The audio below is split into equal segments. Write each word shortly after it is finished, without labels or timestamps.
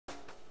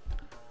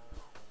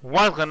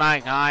What's going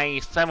on,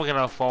 guys?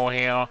 704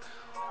 here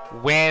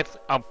with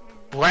a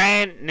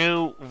brand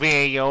new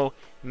video,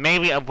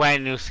 maybe a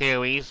brand new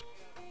series.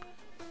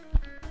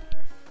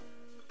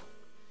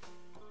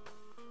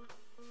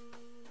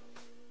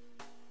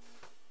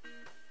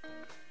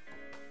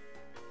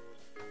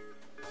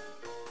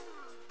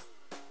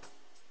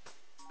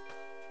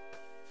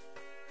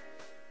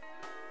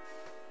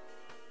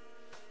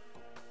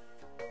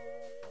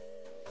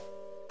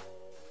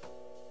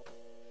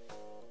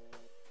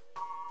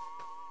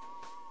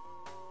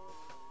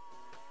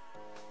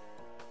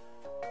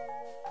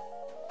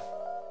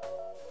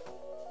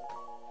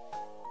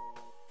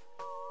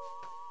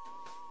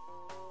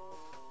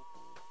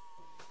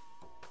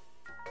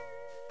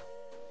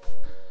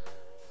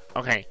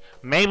 Okay,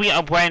 maybe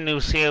a brand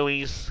new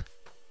series,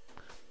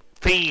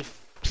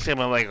 Thief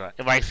Simulator.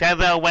 If I said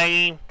that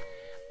already,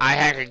 I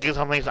had to do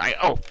something, so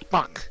oh,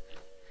 fuck.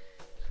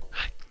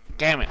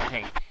 Damn it,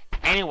 okay.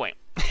 Anyway,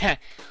 a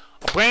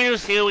brand new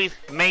series,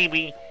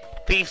 maybe,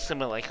 Thief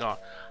Simulator.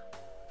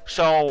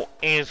 So,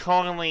 it's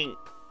currently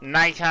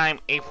nighttime,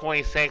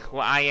 8:46,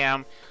 where I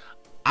am.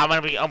 I'm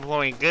gonna be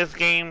uploading this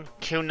game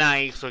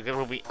tonight, so it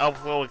will be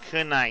uploaded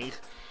tonight.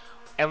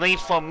 At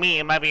least for me,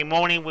 it might be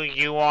morning where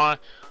you are.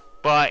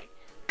 But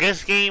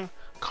this game,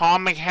 car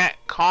mechanic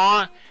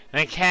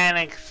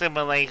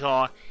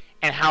simulator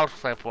and house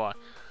flipper.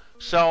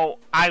 So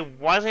I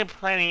wasn't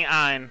planning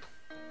on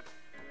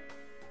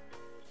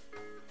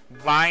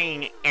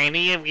buying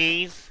any of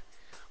these,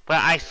 but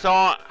I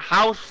saw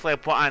house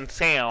flipper on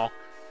sale,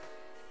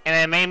 and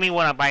it made me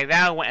want to buy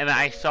that one. And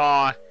I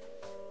saw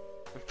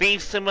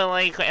Thief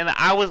Simulator, and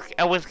I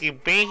was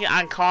debating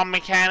on car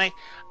mechanic.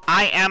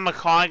 I am a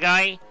car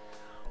guy,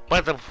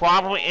 but the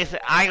problem is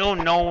that I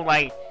don't know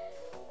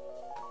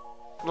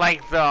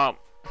like the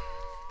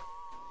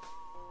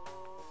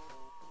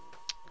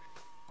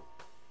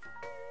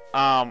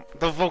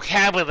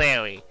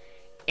vocabulary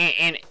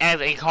in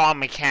as a car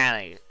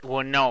mechanic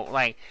will know.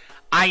 Like,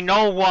 I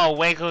know what a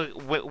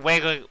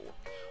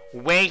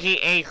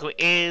regulator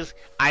is.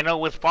 I know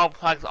what spark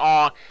plugs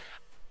are.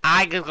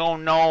 I just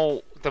don't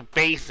know the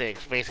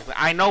basics. Basically,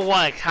 I know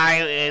what a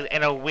tire is,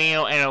 and a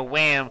wheel, and a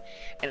rim,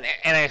 and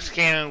a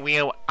steering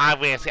wheel.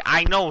 Obviously,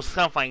 I know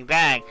stuff like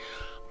that.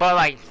 But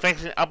like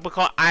fixing up a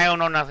car, I don't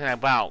know nothing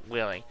about,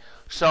 really.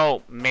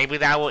 So maybe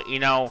that would,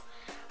 and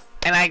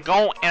I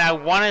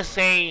want to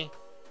say,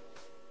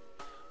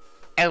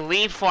 at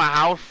least for a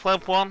house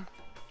flipper,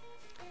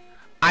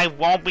 I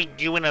won't be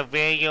doing a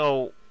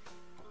video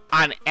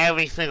on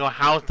every single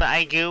house that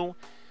I do,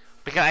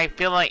 because I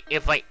feel like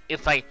it's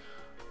like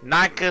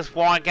not just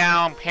walk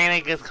down,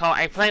 painting just color.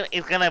 I feel like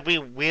it's gonna be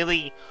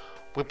really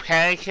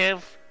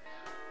repetitive.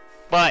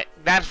 But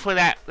that's for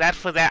that.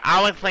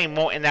 I'll explain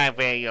more in that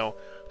video.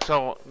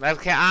 So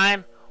let's get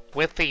on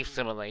with Thief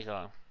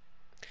Simulator.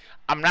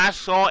 I'm not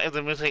sure if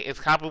the music is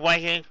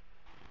copyrighted.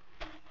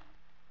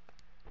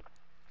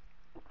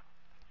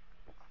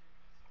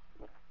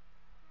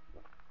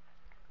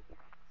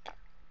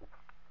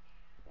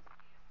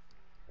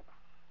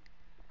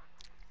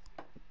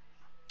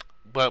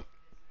 But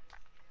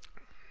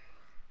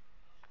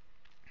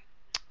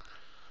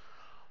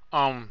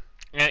and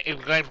if you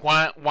guys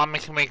want me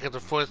to make it the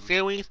first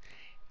series,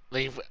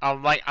 leave a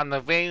like on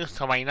the video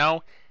so I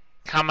know.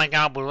 Comment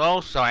down below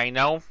so I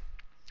know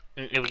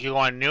if you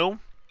are new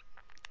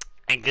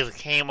and just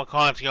came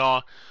across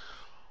your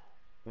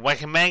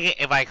recommended.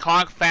 If I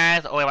talk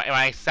fast or if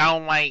I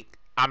sound like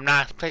I'm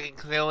not speaking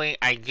clearly,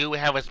 I do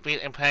have a speech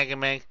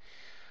impediment.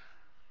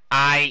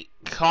 I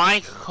try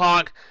to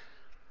talk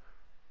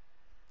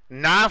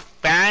not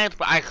fast,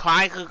 but I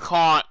try to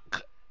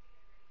talk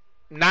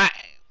not.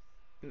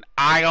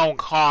 I don't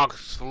talk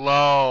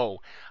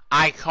slow.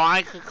 I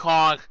try to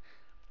talk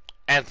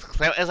as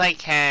clear as I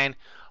can,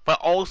 but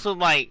also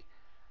like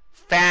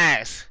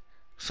fast,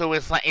 so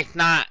it's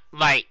not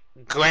like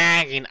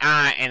dragging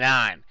on and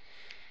on.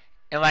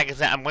 And like I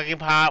said, I'm Wiggy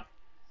Pop.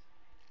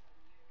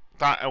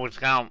 Thought it was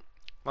gone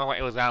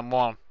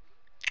more.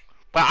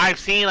 But I've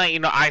seen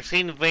I've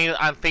seen the video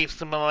on Thief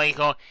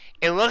Simulator.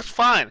 It looks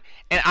fun,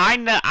 and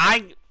I'm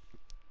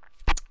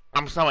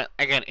sorry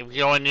again. If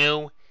you're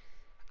new,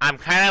 I'm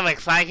kind of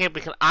excited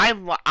because I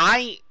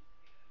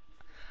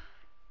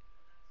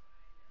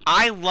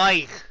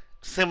like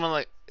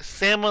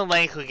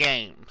simulator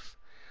games.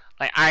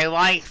 Like, I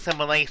like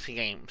simulation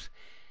games.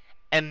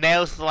 And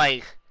there's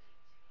like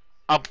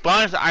a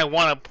bunch I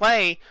want to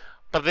play,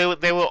 but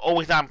they were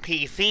always on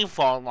PC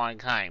for a long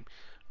time.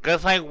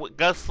 Just like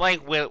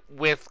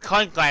with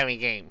truck driving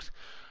games.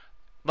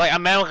 Like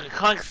American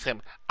Truck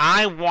Sim.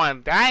 I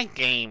want that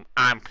game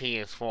on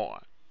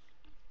PS4.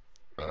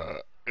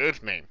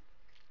 It's me.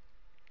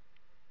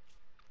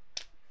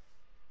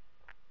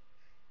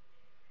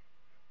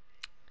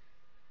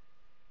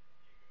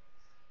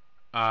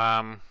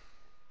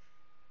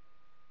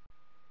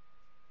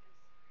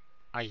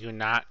 Are you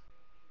not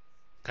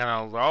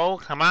gonna roll?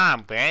 Come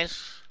on,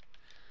 bitch.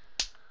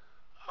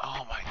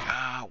 Oh my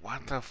god,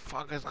 what the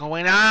fuck is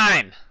going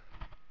on?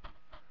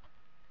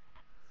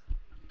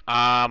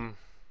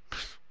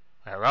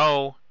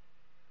 Hello?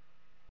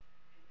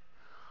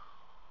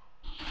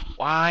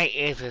 Why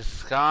is it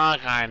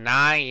stuck on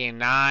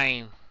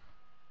 99?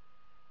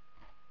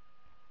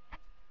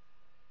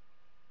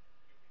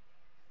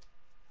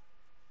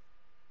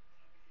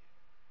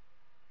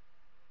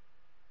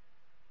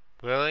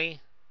 Really?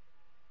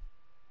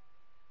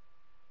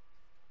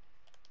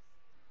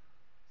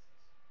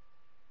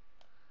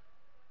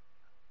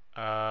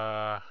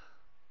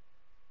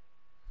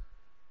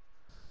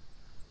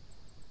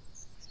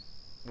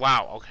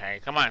 Wow,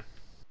 okay, come on.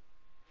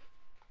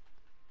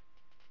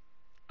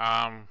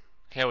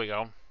 Here we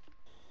go.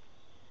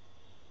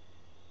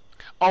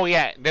 Oh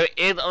yeah, there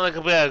is a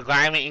little bit of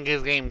grinding in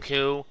this game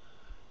too.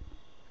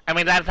 I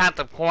mean, that's not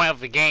the point of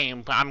the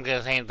game, but I'm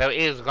just saying there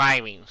is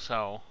grinding,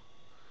 so.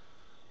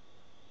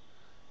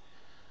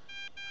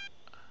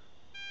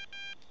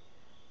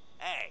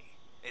 Hey,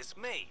 it's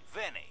me,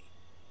 Vinny.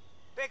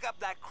 Pick up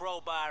that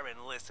crowbar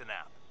and listen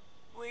up.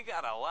 We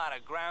got a lot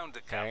of ground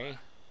to cover. Okay.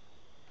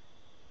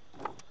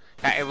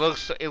 Yeah, it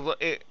looks,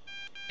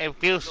 it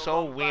feels The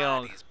so weird.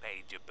 Lombardi's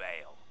paid your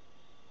bail.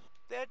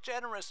 They're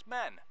generous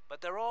men,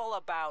 but they're all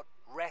about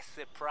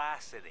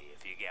reciprocity,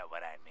 if you get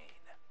what I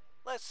mean.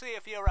 Let's see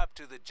if you're up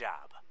to the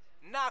job.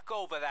 Knock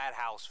over that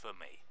house for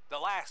me. The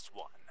last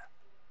one.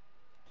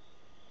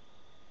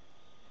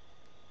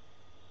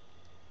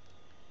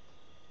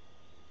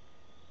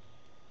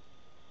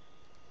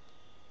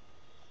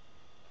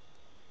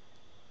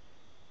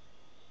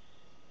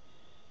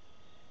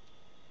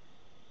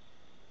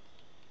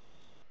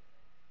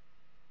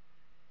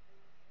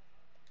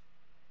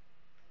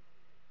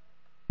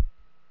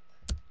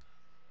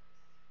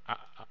 Uh,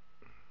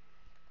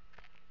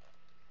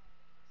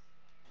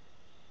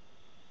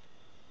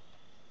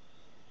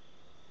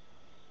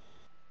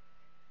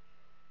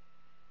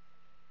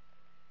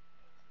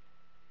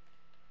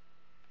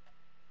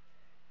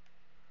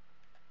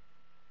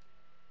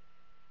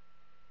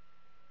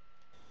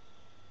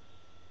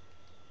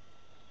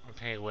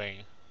 okay,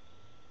 wait.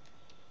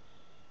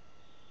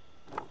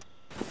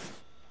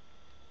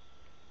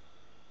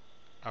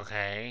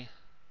 Okay.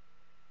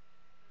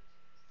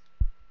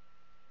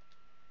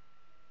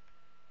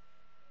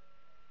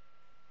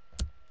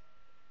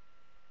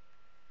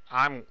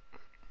 I'm...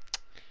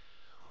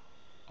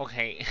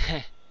 Okay.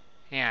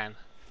 Man.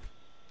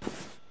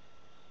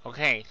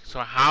 Okay, so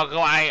how do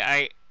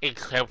I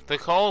equip the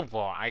cold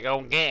ball? I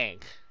don't get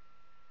it.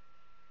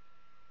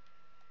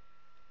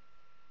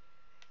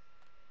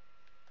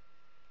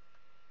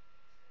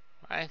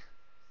 Right?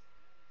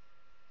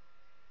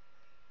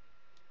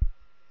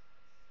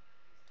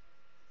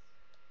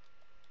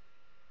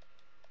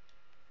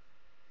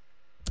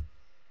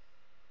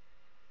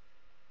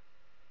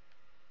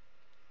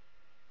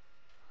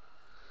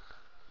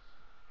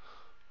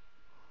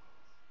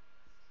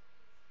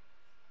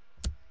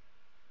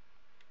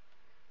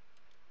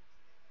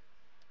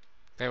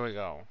 There we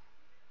go.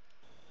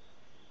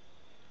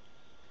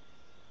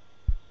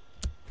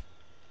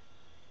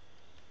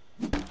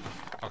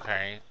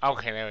 Okay.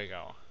 Okay, there we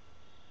go.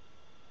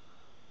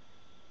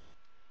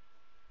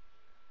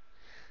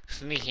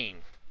 Sneaking.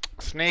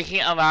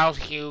 Sneaking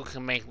allows you to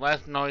make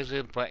less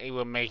noises, but it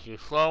will make you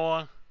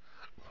slower.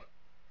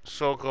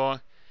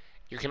 Circle.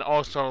 You can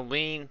also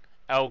lean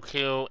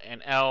LQ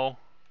and L.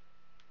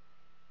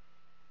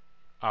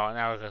 Oh,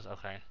 now it's just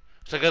okay.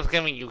 So just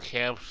giving you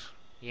tips,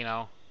 you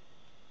know.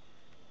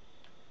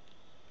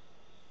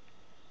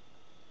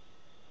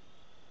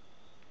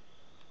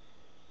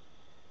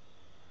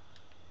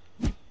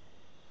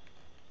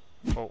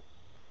 Oh.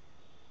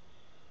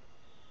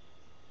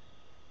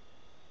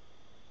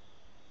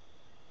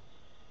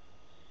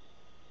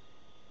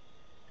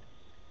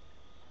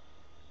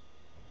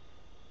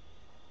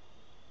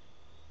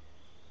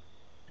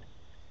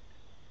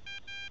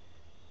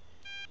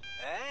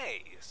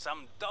 Hey,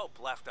 some dope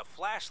left a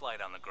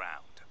flashlight on the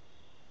ground.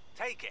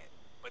 Take it,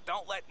 but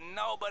don't let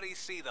nobody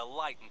see the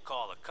light and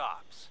call the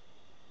cops.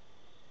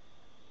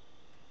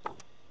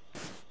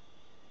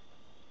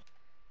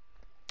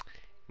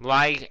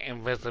 Light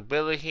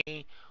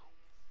invisibility.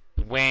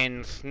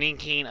 When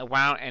sneaking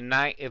around at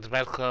night, it's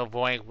best to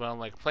avoid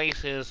well-lit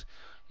places.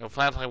 Your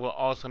flashlight will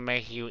also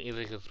make you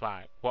easy to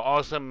spot. Will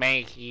also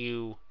make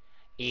you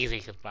easy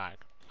to spot.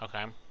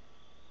 Okay.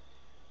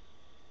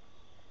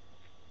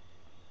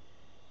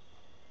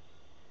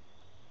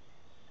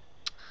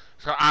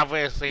 So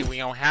obviously we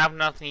don't have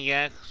nothing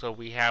yet, so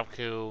we have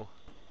to...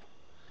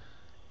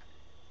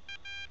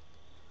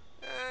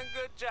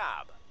 Good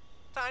job.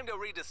 Time to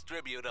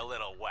redistribute a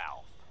little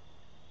wealth.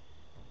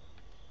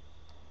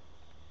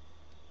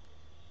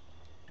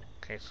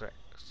 Okay, so...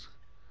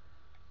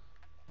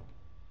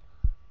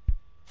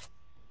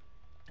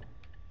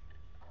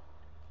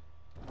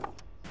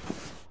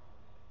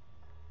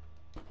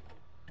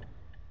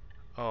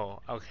 Oh,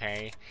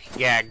 okay.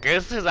 Yeah,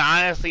 this is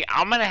honestly...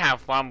 I'm gonna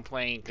have fun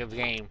playing this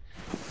game.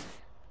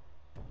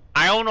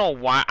 I don't know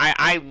why.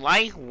 I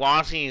like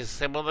watching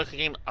similar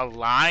games a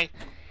lot,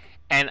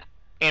 and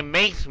it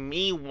makes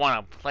me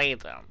want to play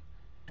them.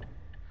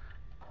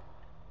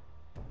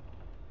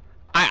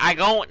 I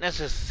don't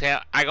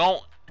necessarily...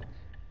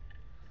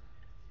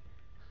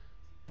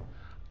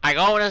 I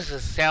don't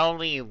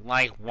necessarily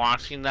like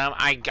watching them.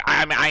 I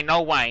mean, I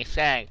know what I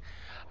said.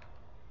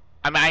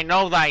 I mean, I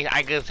know that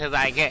I just said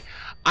that I get.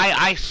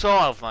 I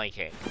sort of like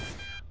it,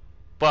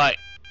 but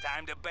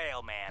Time to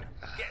bail, man.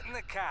 Get in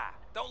the car.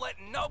 Don't let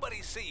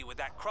nobody see you with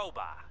that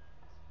crowbar.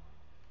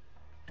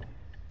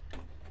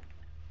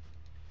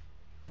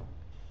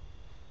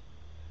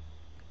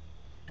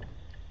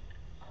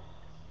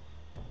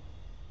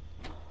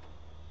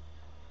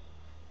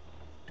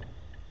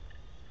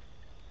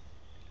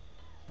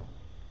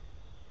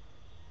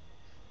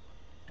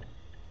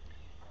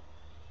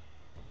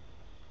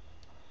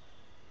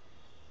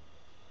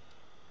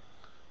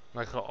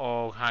 like an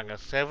old Honda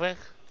Civic.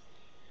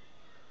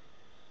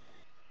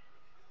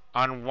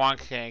 On one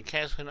can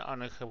cancel on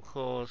the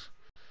course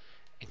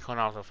and turn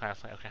off the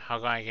fast lane. Okay, how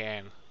do I get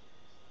in?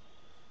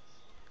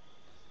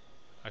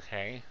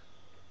 Okay.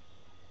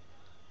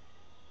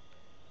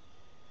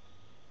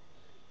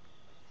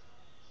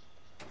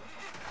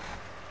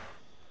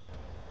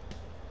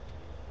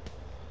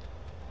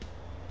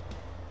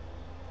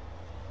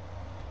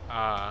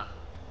 Uh.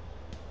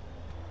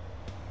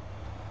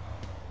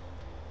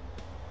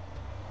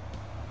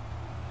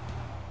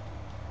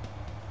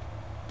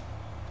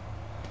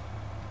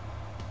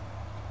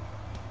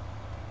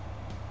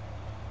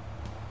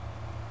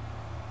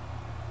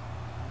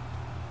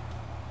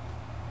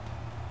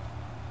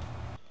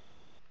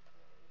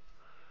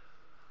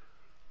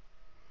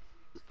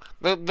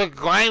 The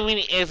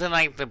grinding isn't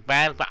like the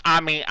best, but I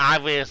mean,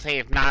 obviously,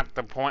 it's not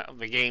the point of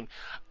the game.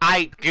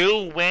 I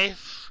do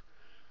wish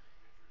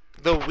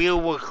the wheel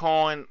was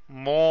calling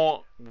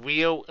more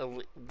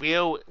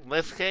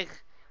realistic,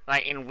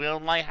 like in real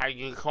life, how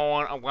you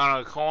calling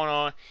around a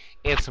corner.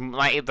 It's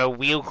like the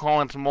wheel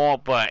calls more,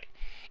 but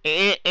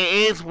it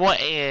is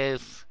what it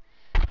is.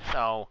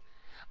 So,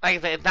 like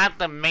I said, it's not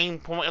the main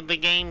point of the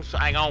game, so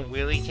I don't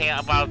really care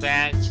about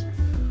that.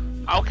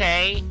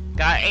 Okay,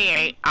 got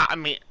A8. I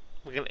mean,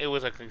 it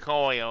was a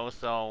tutorial,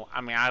 so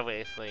I mean,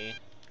 obviously.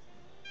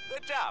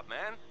 Good job,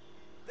 man.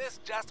 This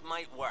just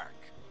might work.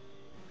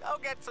 Go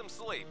get some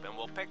sleep, and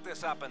we'll pick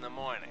this up in the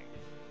morning.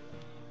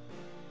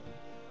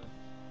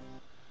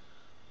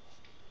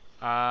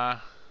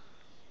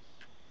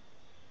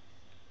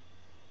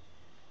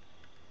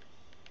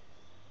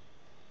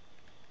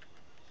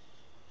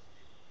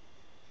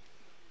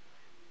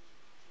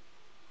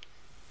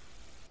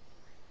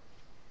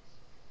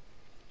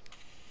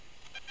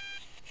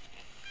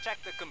 Check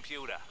the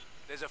computer.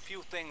 There's a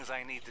few things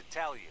I need to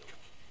tell you.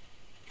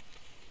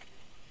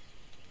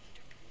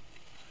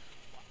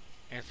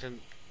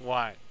 Instant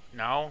what?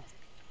 No?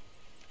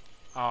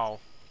 Oh.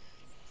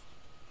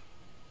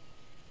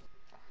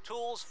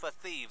 Tools for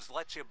Thieves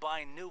lets you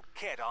buy new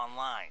kit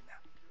online.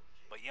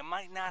 But you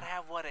might not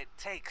have what it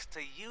takes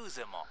to use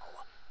them all.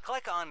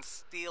 Click on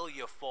Steal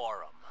Your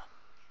Forum.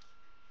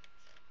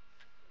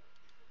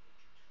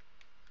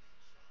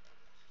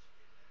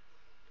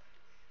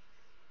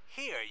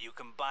 Here you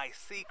can buy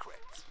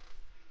secrets.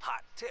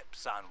 Hot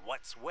tips on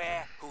what's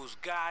where, who's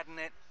guarding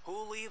it,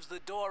 who leaves the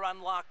door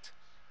unlocked,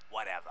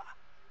 whatever.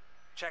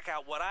 Check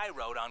out what I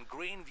wrote on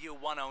Greenview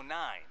 109.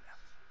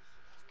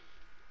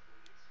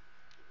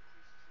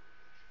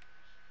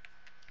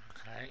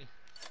 Okay.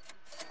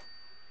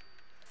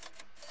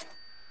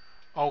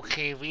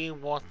 Okay, we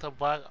want the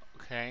bug.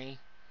 Okay.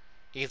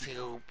 Easy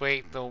to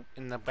break the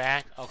in the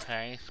back.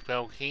 Okay.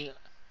 Spell key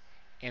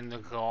in the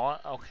door.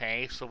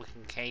 Okay, so we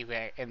can take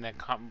that and then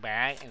come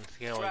back and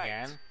steal Right.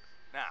 again.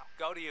 Now,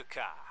 go to your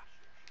car.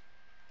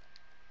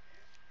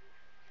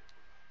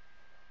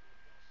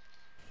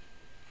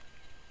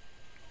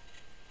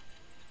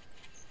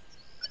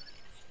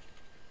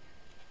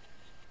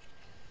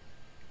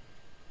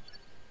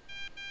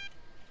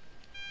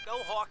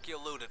 Go hawk your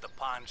loot at the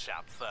pawn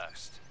shop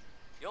first.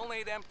 You'll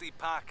need empty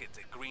pockets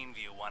at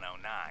Greenview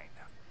 109.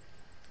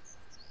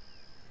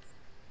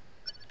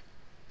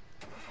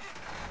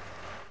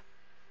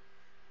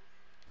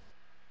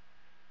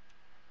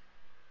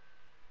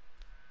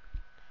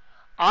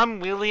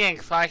 I'm really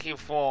excited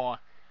for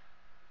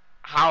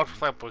House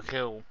Flipper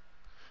 2.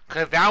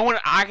 Cause that one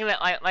I can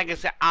like I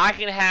said, I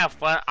can have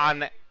fun on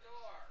the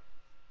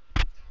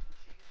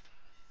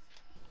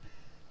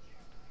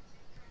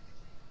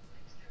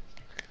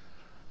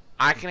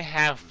I can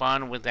have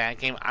fun with that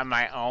game on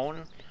my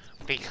own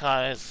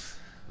because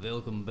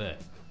Welcome back.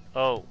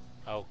 oh,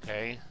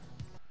 okay.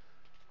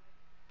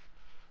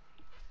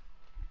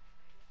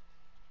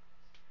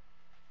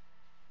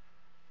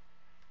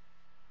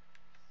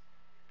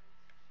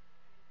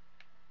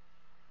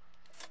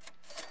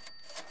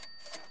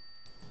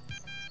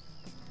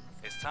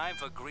 It's time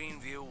for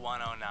Greenview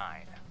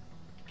 109.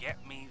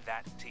 Get me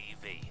that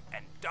TV,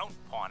 and don't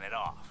pawn it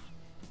off.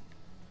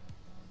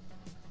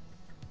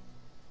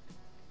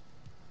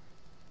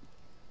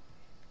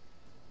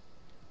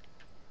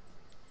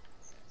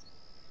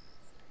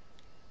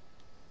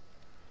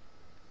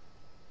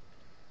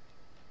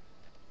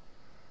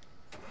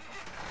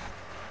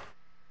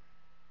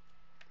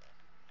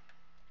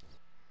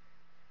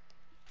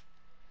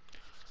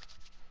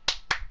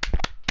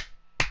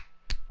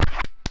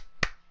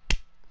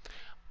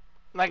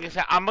 like I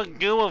said, I'm gonna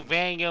do a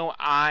video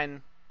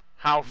on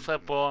how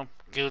simple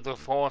do the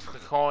force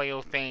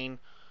tutorial thing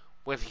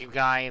with you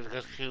guys,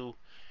 just to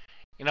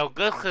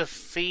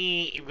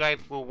see if you guys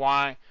will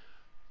want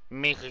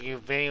me to do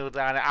videos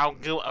on it. I'll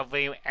do a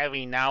video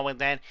every now and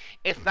then.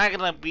 It's not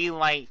gonna be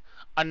like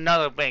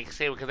another big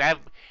series because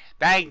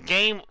that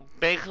game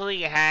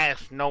basically has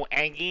no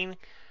ending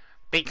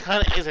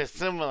because it's a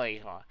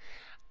simulator.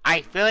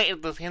 I feel like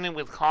if there's anything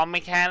with car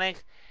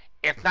mechanics,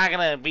 it's not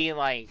gonna be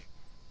like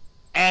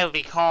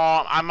every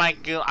car. I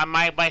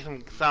might buy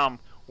some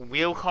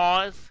real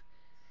cars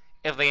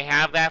if they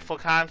have that for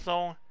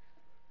console,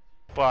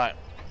 but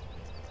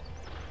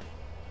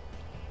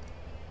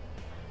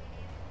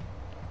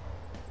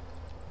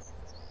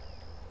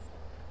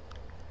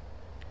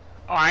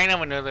oh, I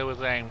never knew there was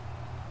a.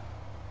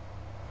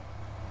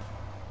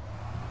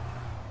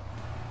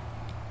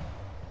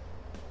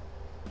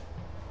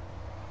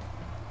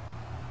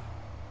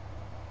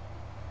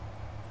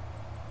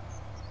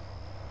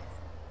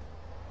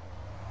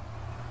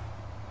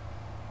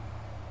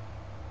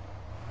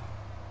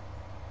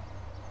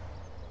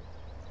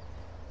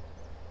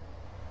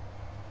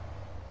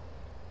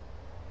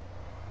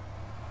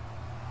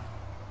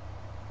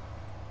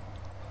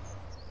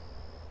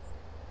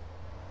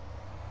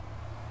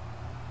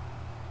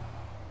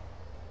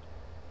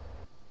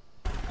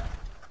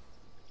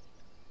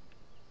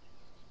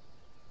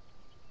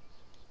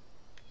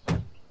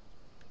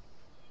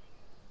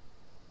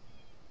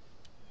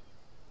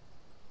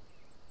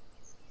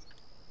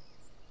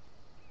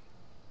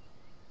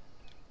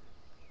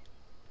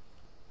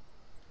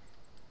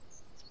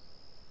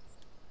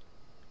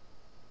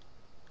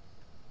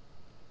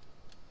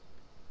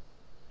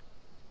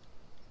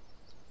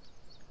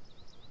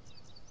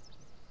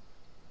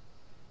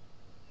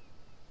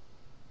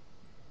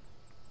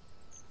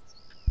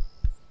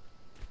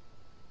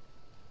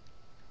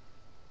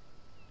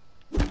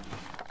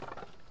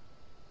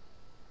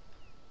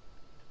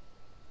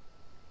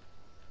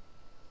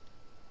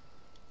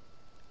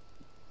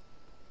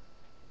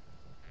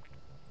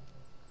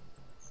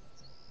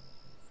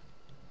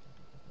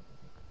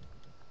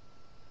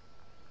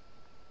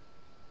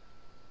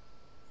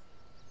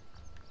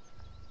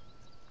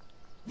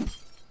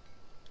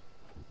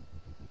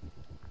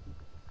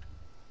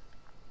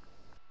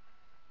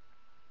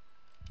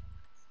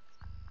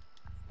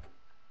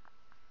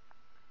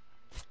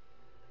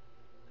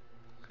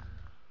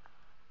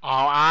 Oh,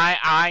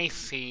 I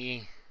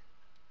see.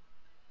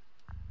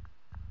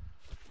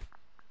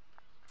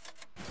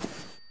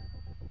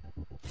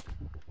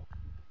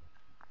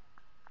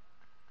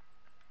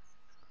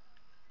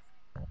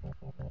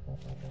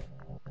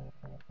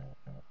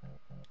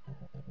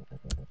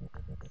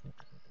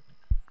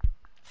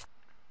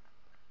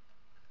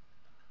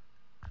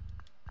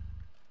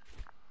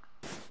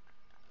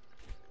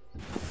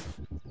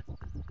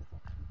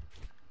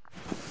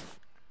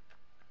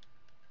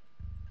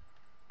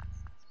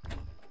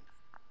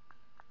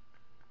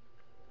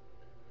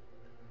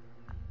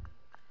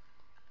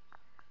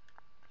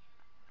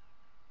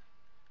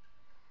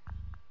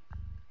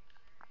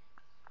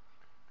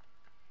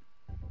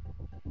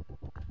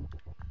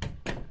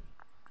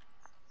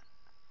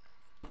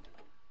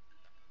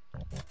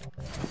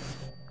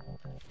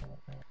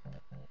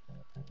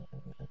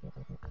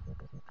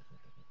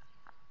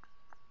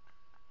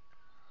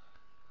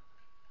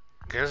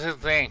 This is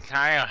the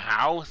entire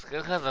house?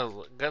 Just cause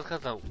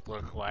it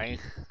look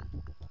like.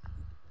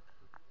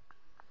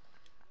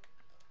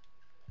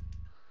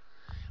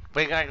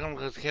 Big item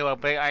could kill a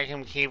big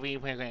item TV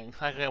printing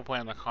exactly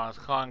when the car's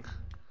clunk.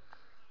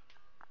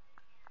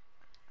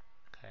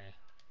 Okay.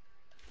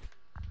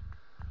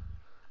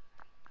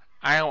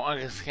 I don't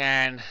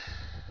understand.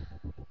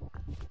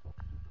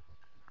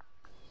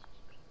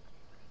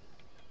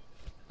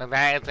 But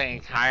that is the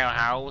entire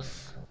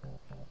house.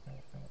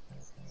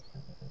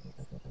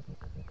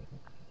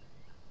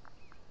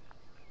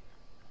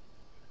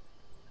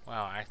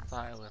 Wow, I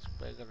thought it was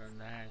bigger than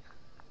that.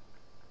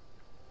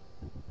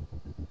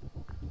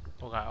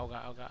 Oh god, oh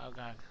god, oh god, oh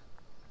god.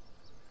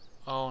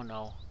 Oh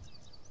no.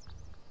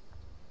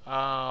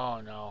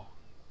 Oh no.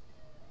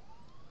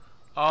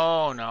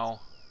 Oh no.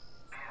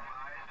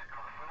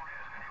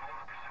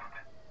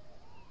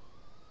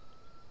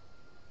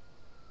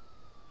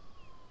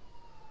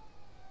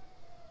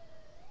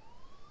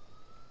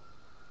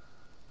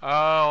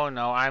 Oh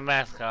no, I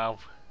messed up.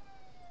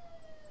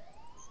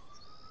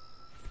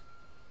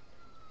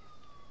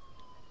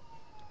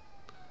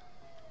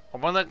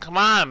 Oh, come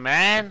on,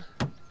 man.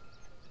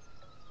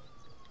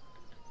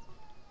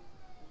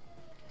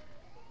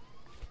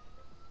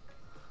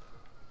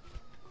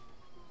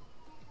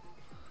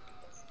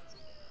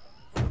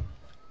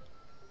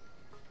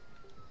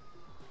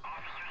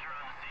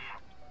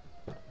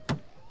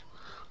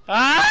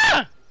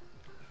 Ah!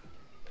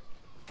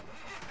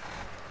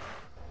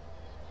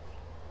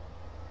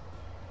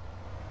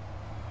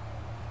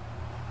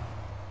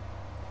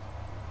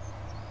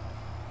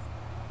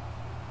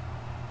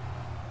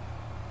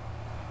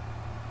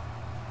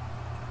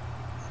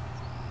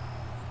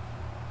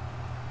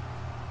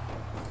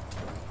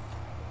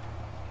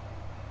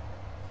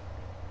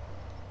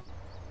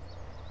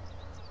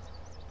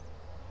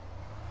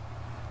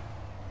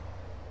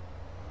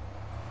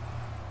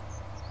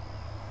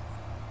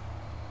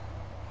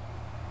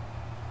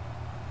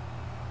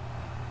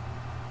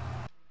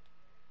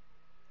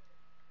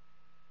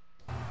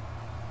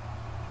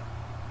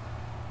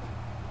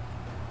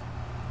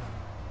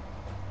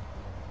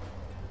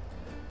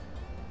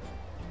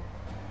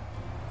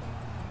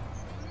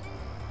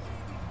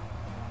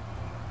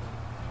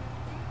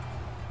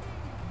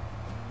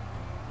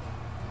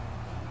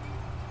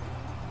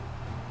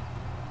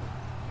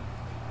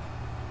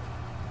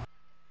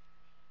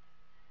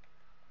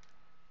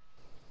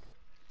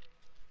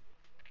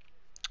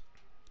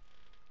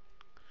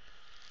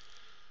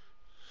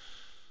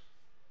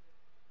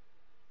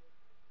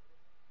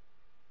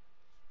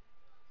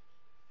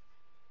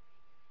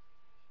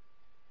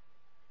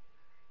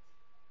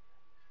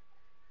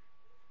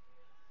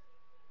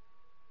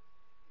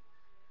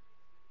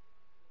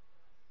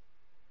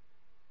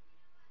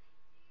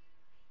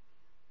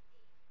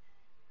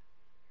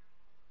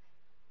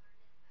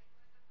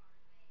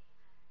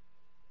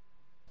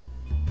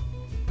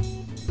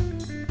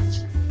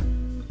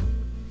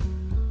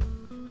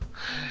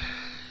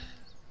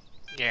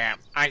 Yeah,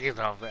 I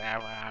deserve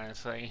that,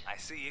 honestly. I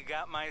see you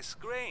got my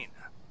screen.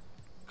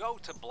 Go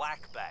to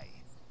Black Bay.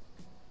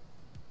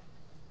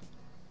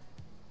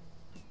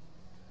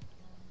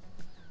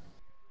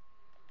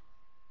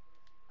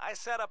 I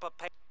set up a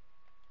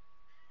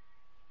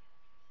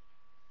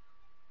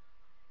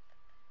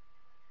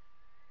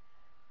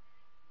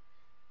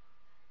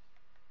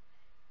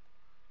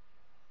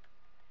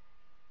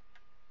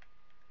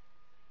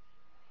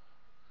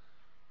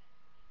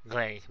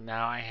Great,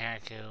 now I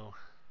had to...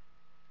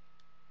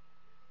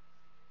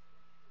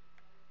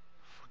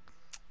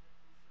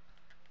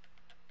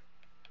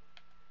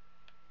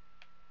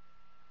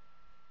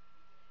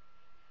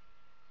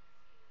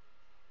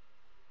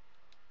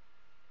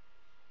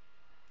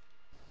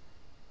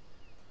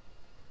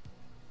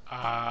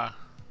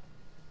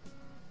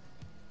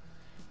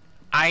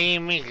 I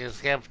didn't mean to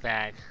skip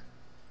that.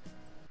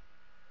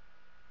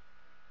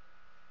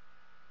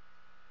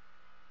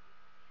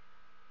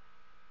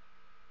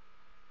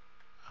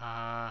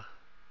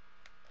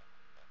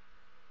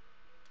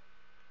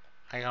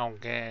 I don't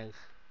get it.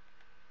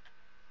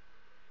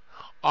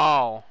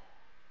 Oh.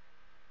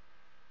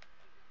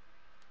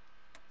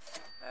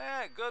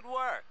 good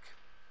work.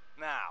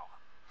 Now,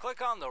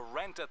 click on the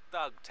Rent a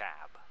Thug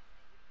tab.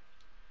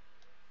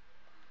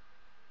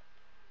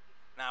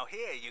 Now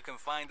here you can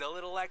find a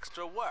little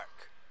extra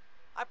work.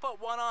 I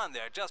put one on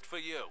there just for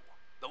you.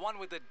 The one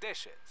with the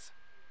dishes.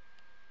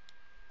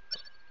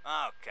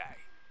 Okay.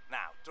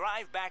 Now,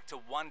 drive back to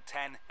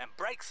 110 and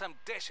break some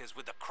dishes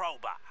with the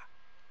crowbar.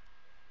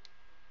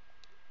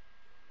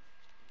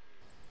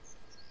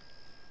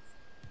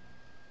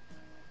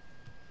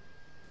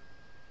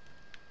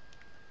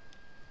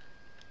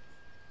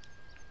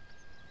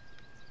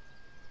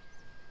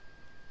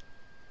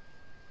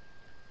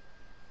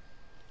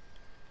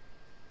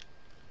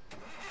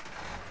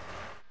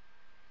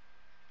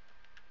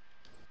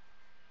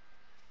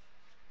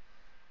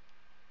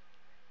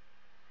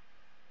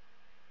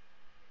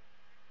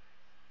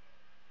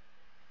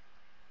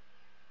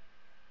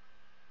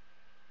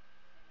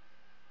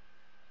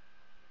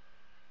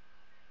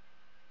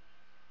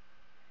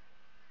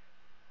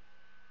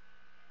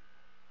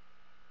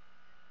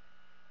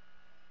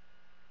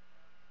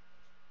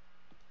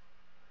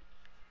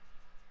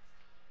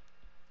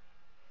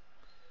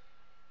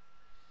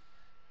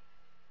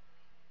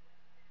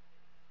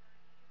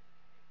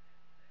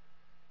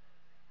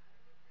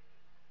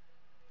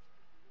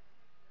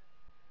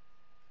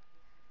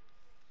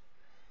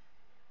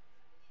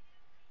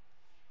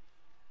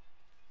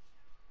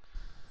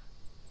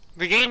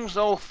 The game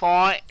so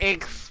far,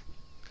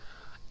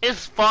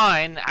 it's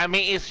fun. I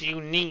mean, it's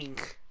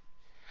unique.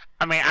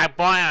 I mean, I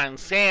bought it on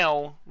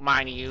sale,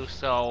 mind you,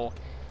 so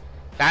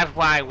that's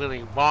why I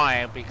really bought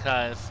it,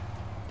 because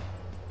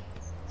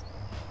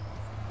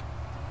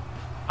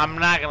I'm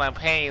not gonna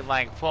pay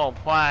like full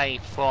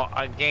price for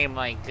a game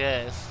like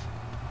this.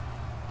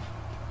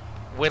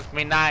 With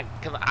me not,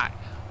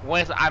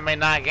 with I may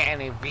not get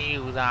any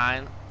views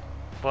on,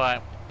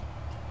 but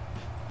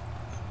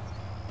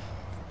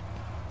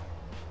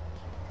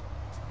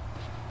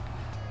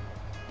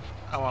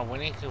oh well, we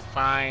need to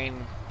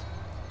find.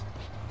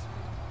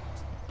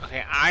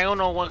 Okay, I don't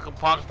know what could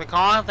park the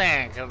car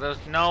then, because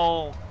there's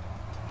no...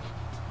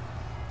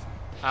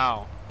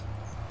 Oh.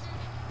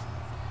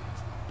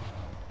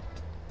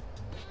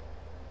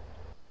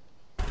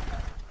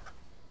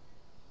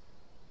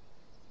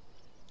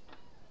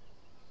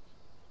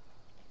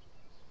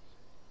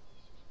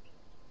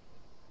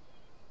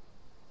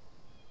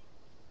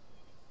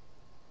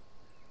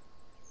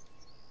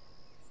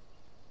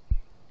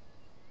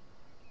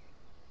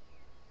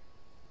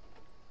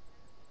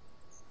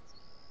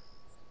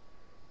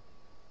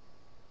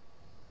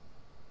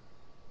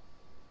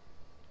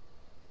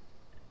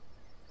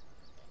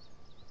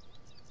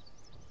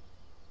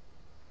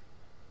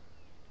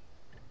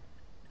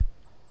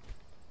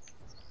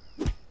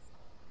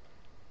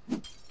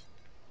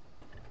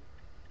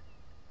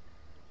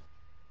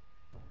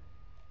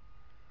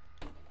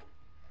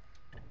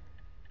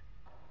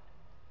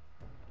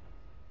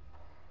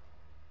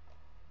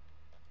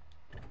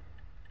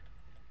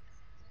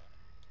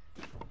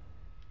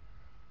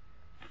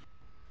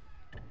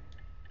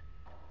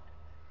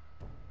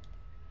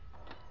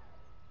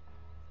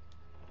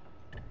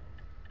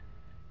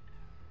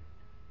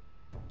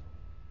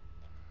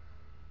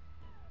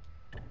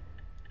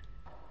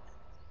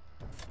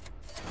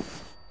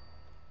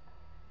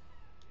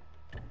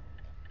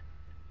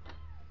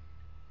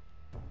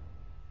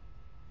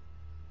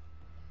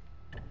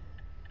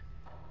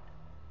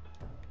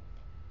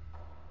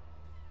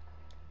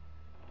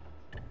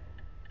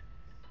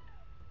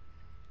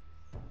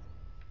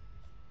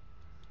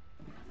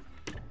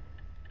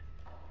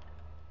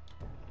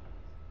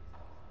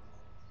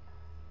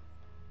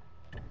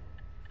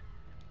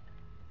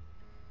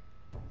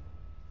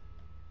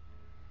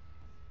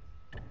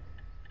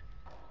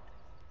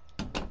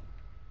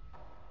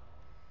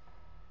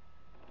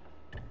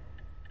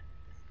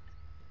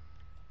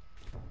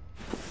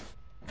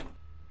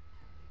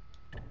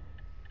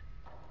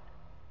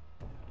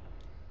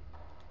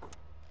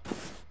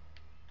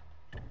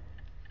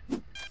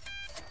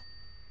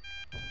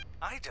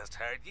 I just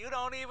heard you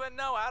don't even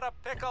know how to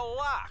pick a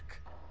lock.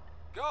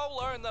 Go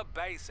learn the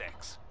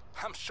basics.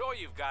 I'm sure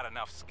you've got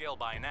enough skill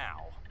by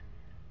now.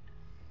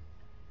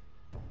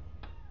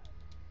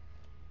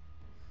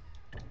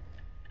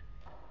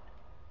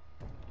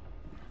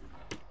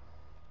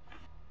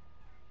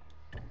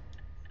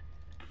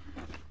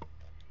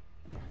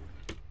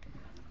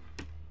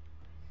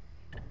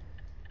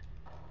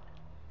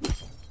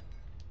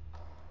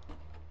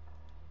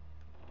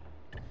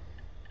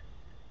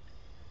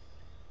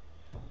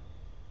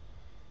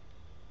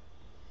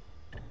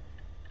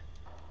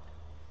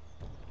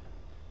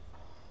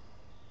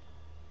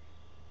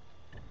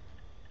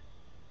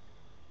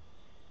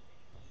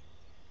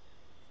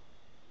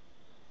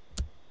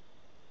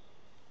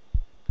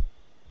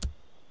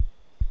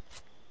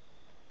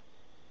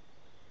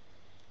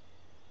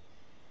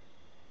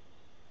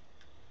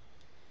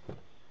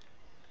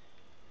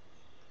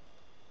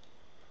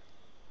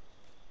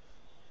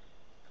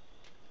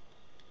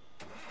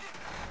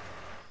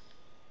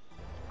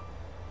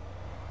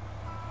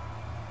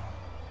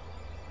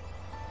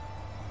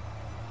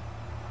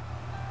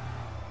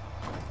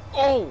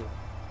 Oh!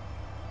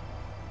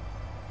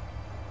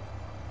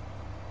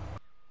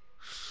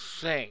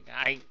 Sick,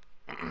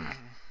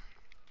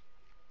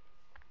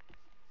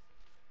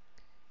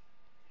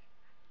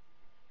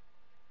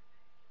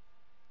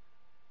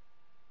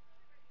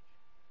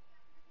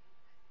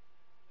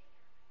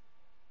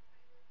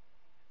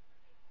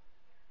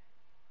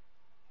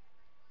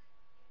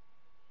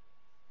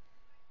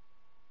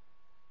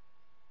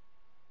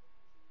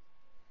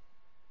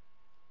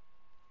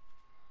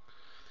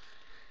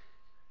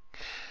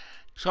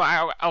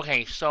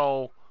 okay,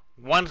 so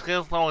once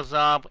this loads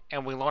up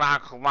and we load our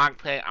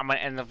cockpit, I'm gonna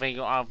end the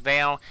video off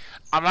there.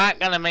 I'm not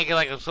gonna make it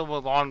like a super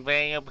long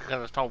video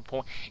because it's no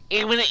point.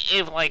 Even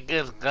if like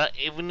this,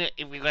 even if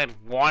you guys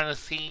want to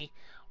see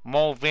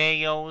more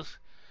videos,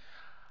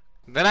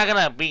 they're not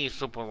gonna be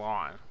super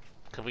long.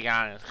 To be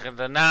honest, because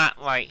they're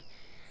not like.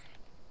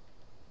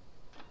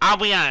 I'll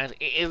be honest,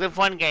 it is a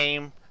fun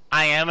game.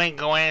 I am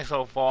enjoying it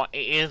so far. It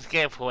is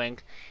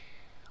different,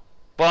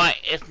 but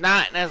it's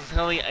not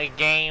necessarily a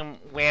game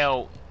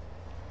where,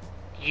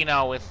 you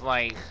know, it's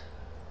like.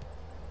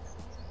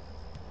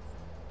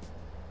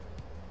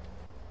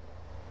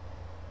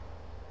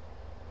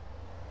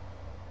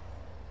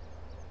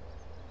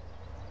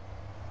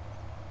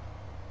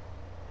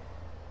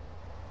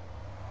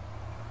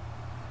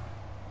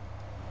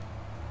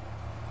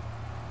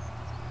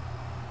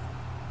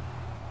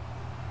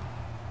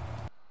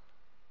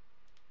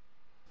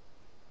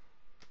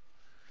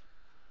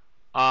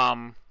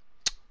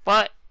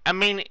 But I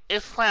mean,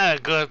 it's like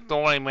a good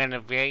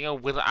 30-minute video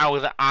with I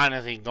was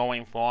honestly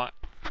going for it.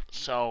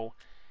 So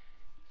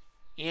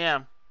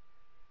yeah,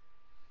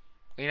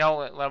 you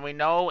know, let me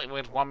know if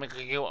you want me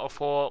to do a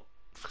full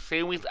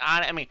series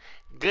on it. I mean,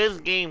 this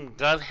game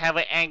does have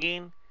an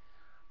ending.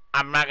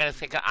 I'm not gonna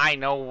say 'cause I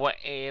know what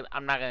it is.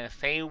 I'm not gonna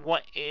say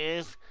what it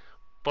is,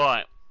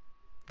 but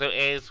there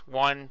is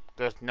one.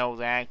 There's no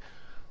that.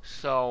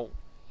 So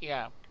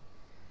yeah.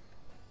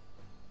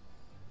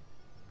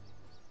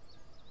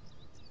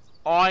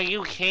 Are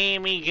you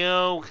kidding me,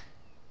 dude?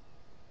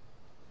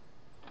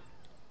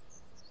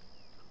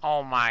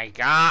 Oh my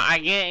god,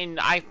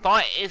 I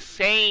thought it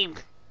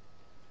saved.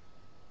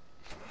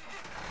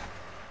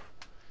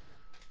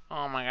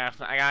 Oh my gosh,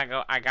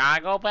 I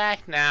gotta go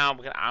back now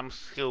because I'm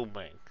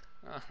stupid.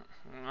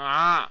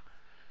 I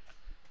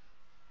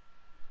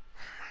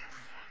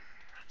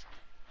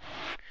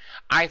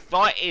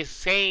thought it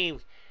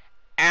saved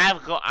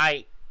after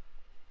I.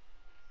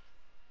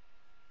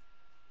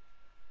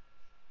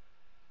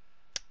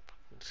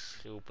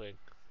 Stupid.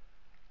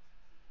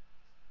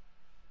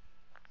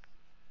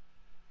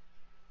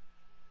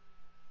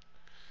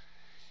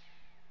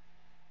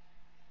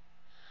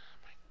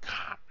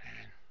 God,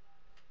 man.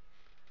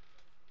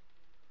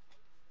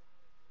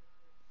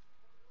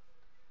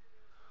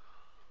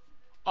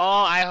 Oh,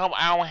 I hope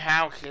I don't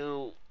have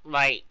to,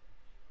 like,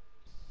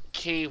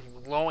 keep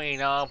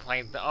blowing up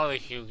like the other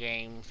two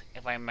games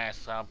if I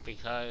mess up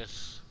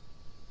because.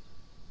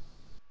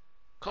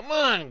 Come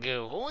on,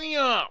 Goo, hurry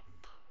up!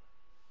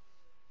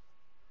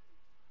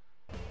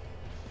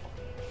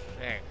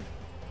 Sick.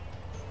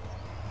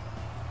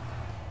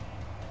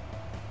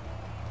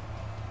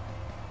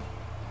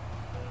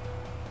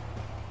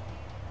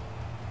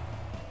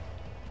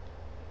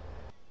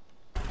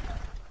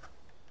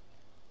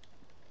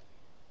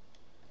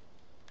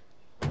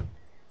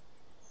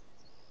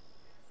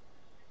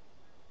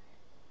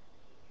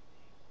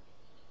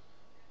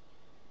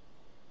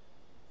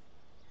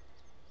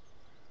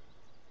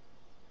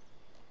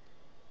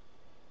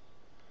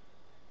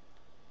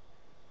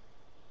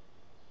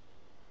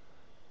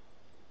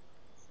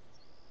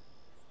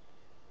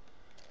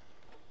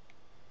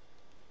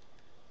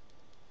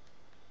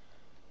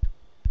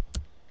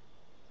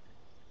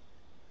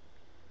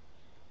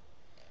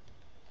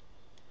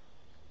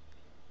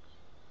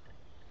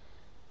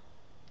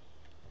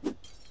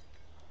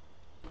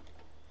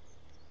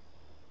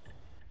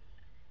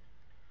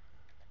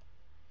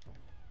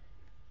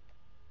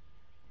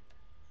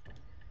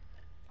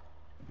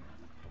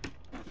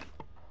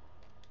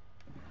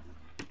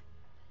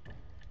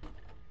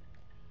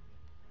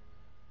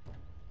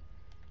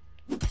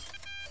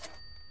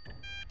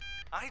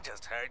 I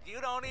just heard you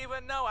don't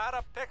even know how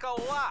to pick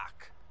a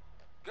lock.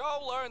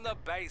 Go learn the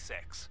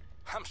basics.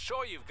 I'm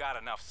sure you've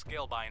got enough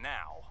skill by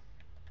now.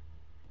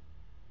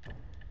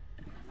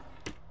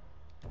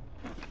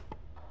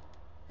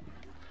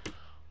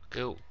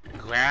 Go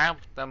grab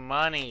the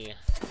money.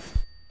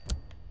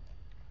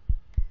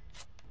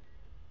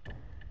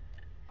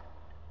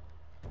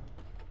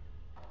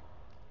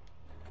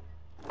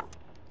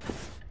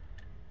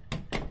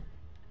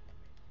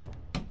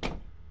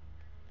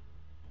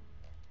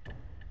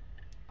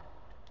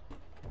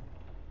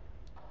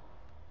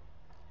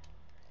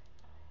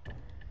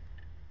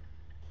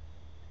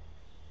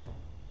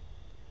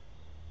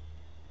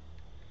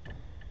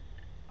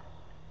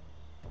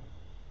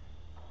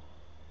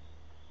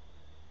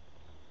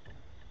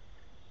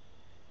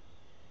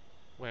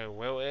 Wait,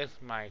 where is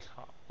my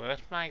car? Where's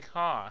my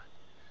car?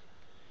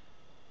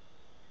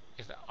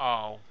 It's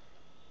oh.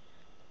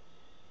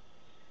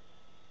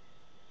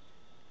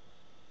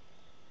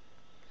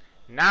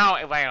 Now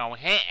if I don't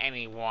hit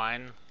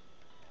anyone.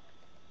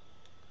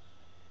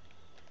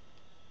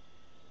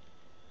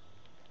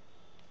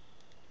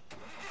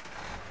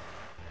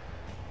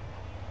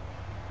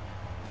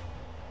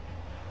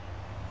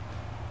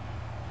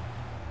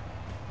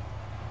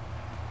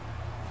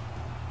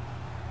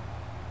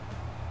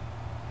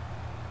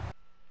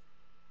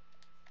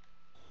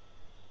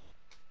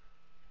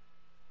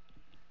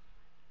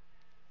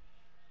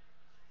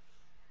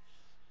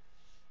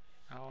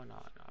 Oh no,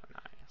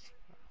 nice.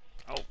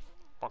 Oh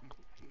fuck.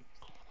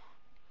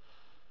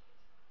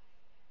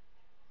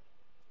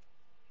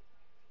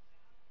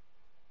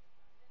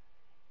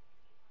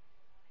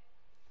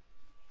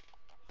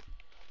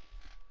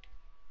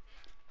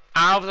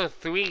 Out of the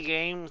 3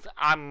 games,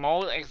 I'm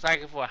most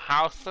excited for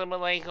House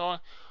Simulator,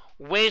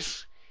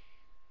 which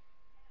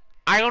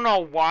I don't know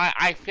why.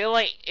 I feel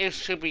like it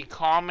should be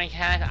car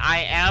mechanic.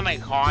 I am a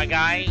car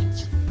guy.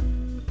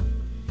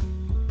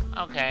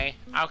 Okay,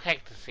 I'll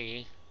take the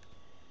C.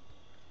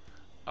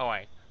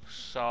 Alright,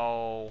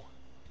 so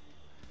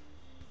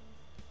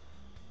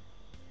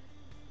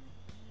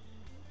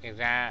is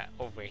that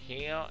over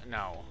here?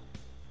 No,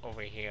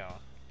 over here.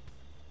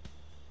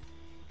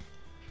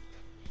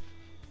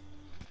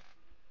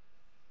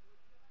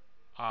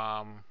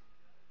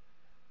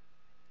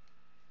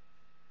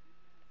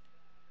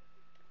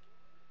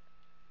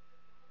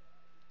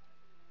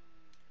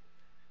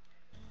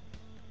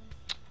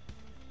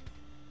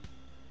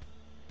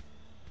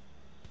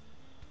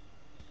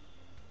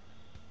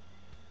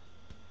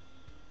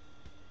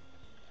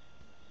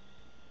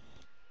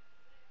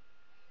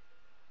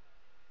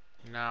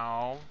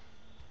 No.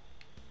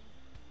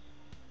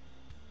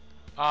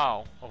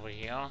 Oh, over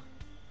here?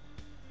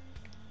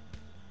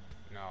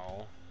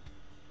 No.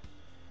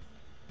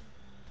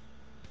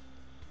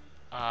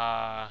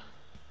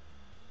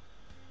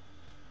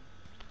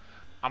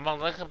 I'm a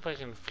little bit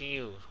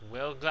confused.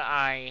 Will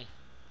I...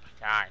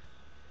 God.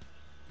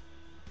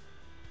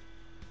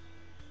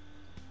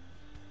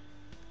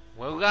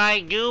 Will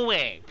I do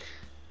it?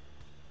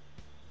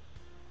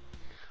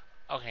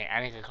 Okay,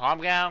 I need to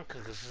calm down,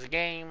 because this is a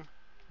game.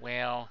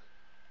 Well...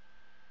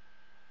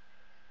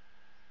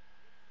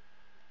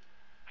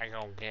 I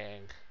don't get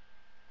it.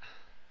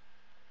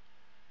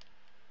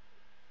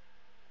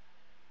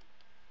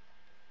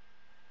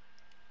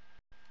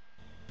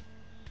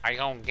 I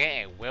don't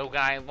get it. Will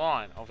I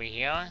run? Over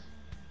here?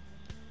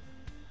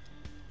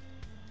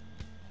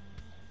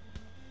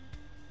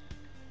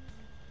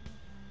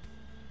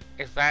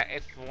 It's that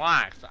it's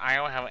locked. So I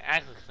don't have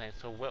access to it,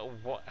 so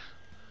what?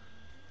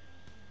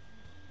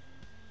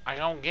 I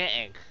don't get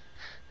it.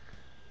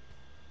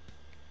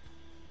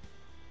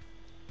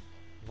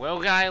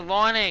 Will I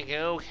run it?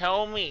 It'll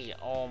kill me.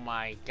 Oh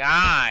my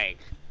god.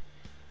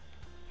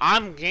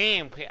 I'm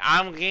getting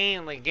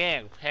the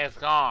game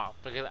pissed off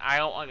because I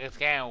don't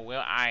understand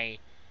what I'm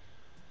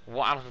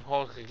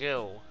supposed to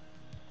do.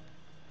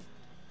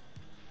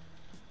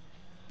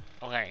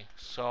 Okay,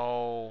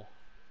 so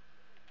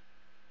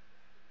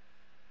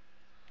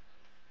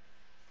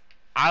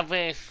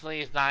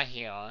obviously it's not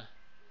here.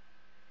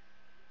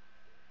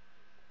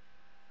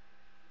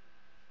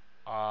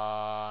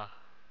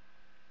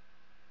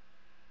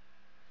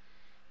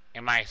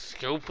 Am I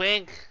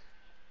stupid?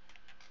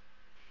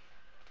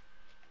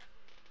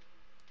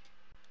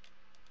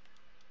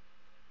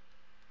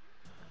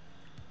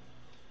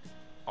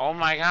 Oh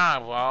my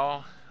god,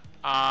 bro.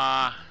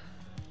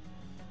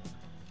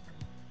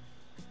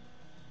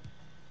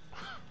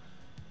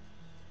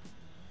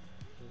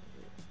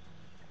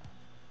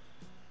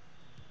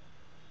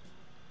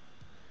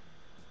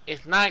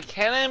 It's not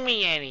telling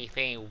me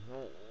anything.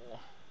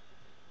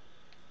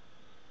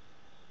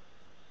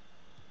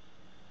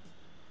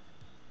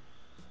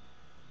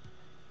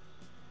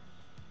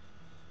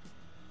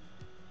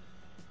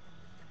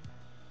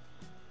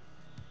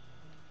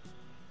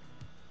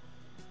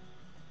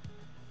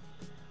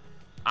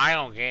 I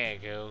don't get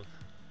it, dude.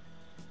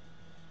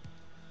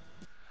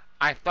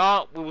 I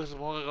thought we were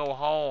supposed to go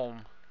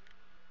home.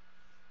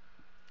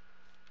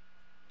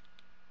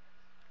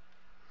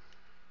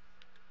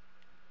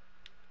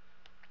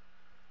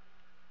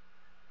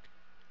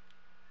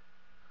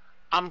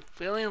 I'm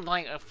feeling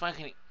like a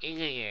fucking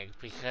idiot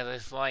because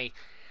it's like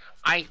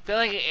I feel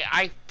like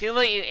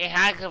it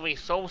had to be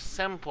so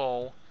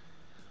simple,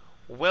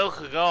 will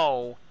to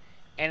go,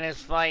 and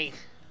it's like.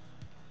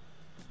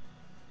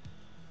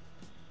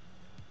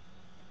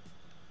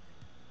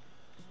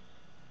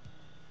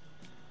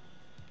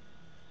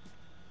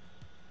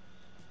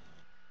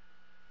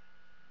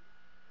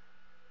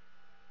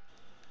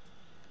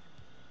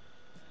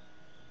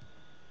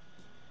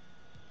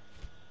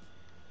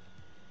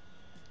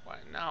 What?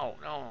 No,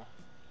 no.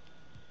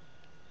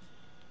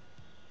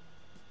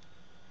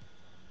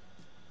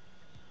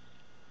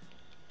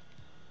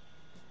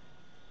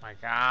 My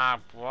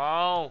God,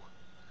 bro.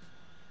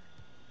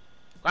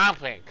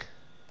 Graphic.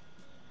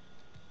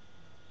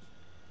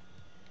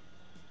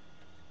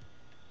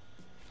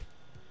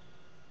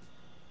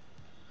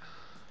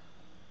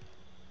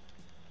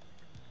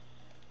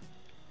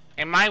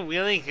 Am I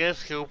really this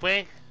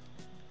stupid?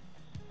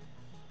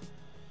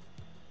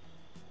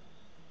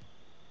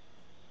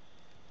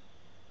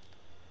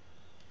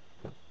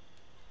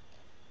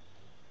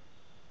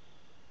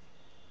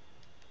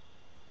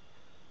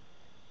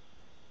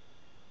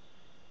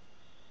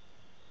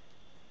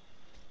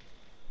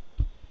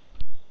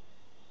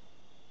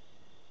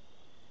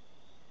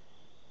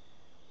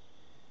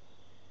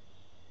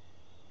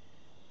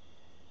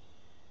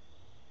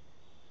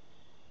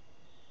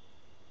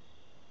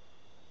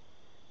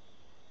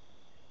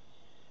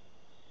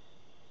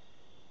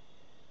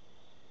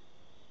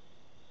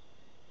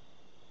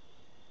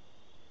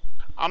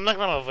 I'm not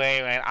gonna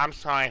very right. I'm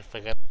sorry for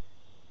this.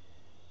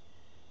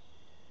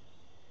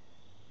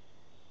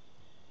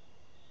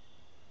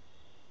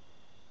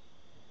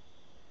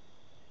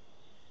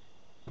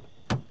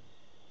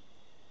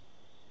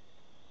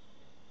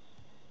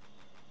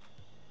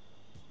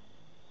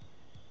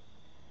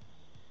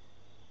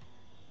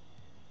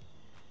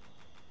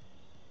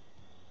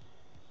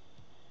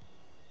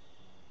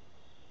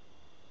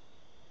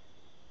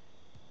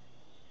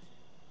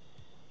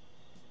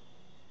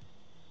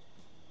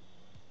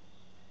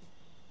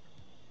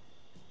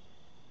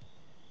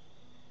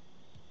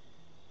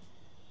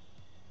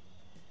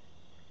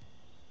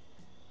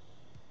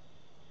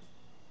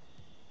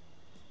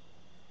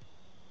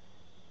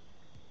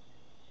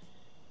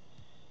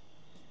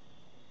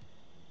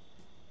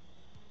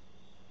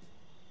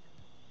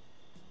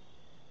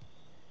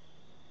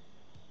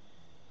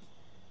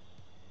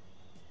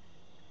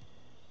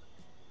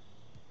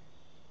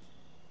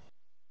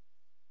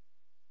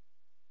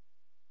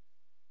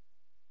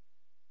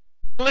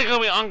 Look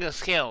at me on the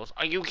skills.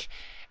 Are you?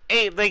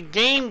 Hey, the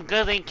game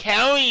doesn't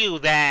carry you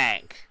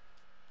that.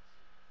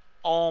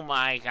 Oh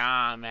my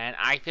God, man!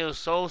 I feel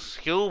so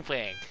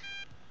stupid.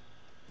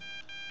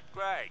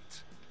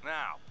 Great.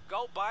 Now,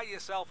 go buy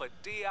yourself a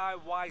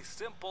DIY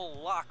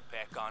simple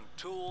lockpick on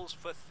Tools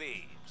for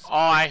Thieves. Oh,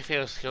 I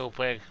feel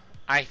stupid.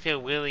 I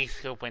feel really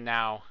stupid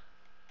now.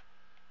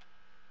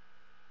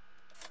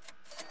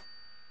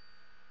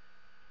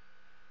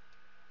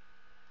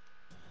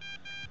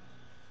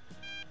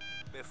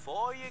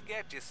 Before you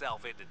get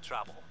yourself into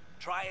trouble,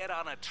 try it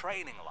on a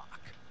training lock.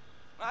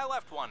 I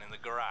left one in the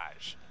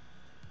garage.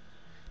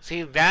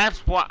 See,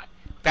 that's what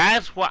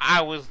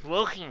I was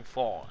looking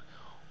for.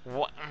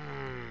 What?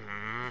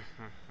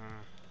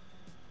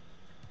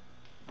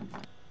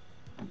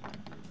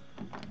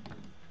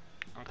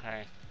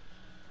 Okay.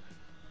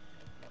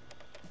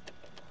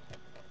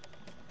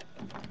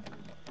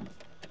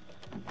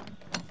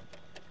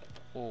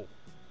 Oh.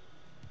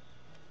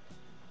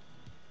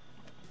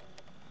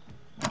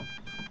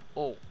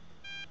 Oh.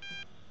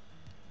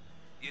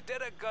 You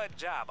did a good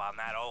job on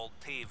that old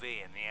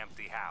TV in the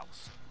empty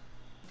house.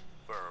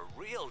 For a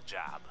real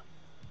job,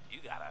 you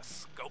gotta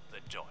scope the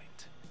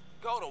joint.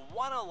 Go to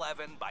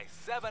 111 by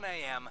 7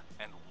 a.m.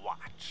 and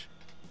watch.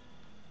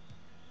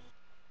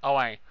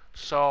 Alright,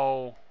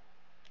 so...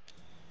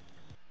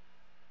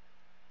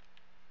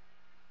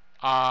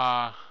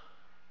 I'm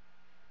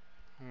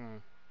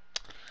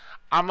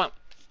gonna...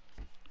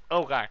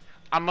 Oh God.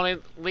 I'm gonna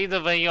leave the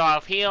video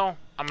off here.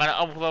 I'm gonna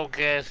upload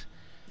this.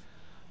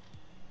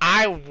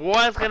 I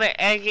was gonna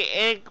exit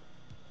it,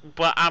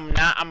 but I'm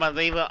not. I'm gonna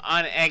leave it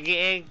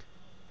unedited.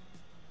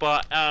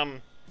 But,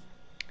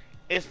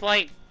 it's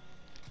like...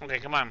 Okay,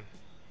 come on.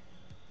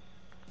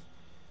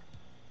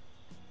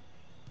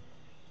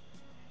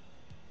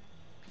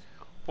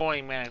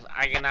 $40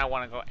 I cannot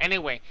want to go.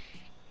 Anyway,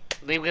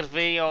 leave this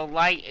video a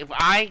like. If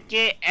I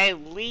get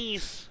at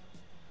least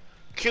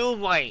 2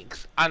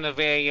 likes on the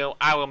video,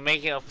 I will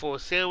make it a full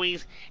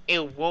series.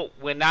 It will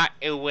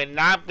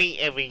not be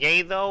every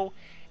day though.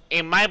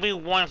 It might be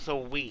once a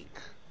week.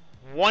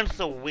 Once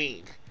a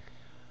week.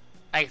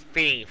 Like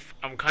Thief.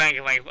 I'm kind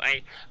of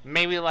like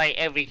maybe like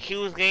every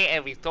Tuesday,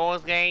 every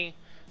Thursday.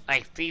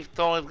 Like Thief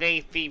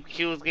Thursday, Thief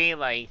Tuesday.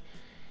 Like,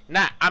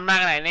 I'm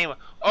not gonna name it.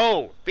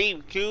 Oh,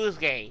 Thief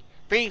Tuesday.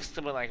 Thief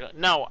Simulator.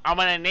 No, I'm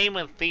gonna name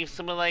it Thief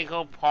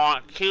Simulator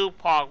Part 2,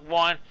 Part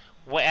 1,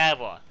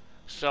 whatever.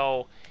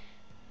 So,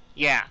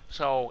 yeah.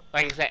 So,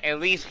 like I said, at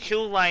least 2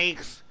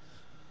 likes.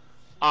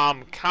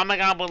 Comment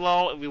down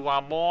below if you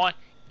want more.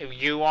 If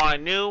you are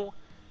new,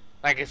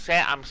 Like I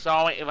said, I'm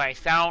sorry if I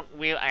sound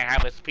weird. I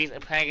have a speech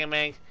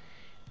impediment.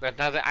 There's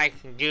nothing I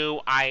can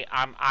do.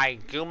 I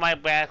do my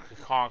best to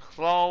call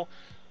slow,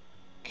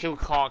 to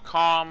call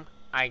calm.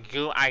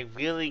 I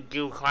really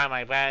do try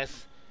my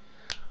best.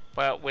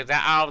 But with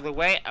that out of the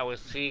way, I will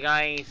see you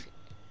guys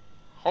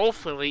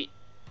hopefully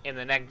in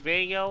the next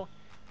video.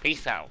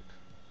 Peace out.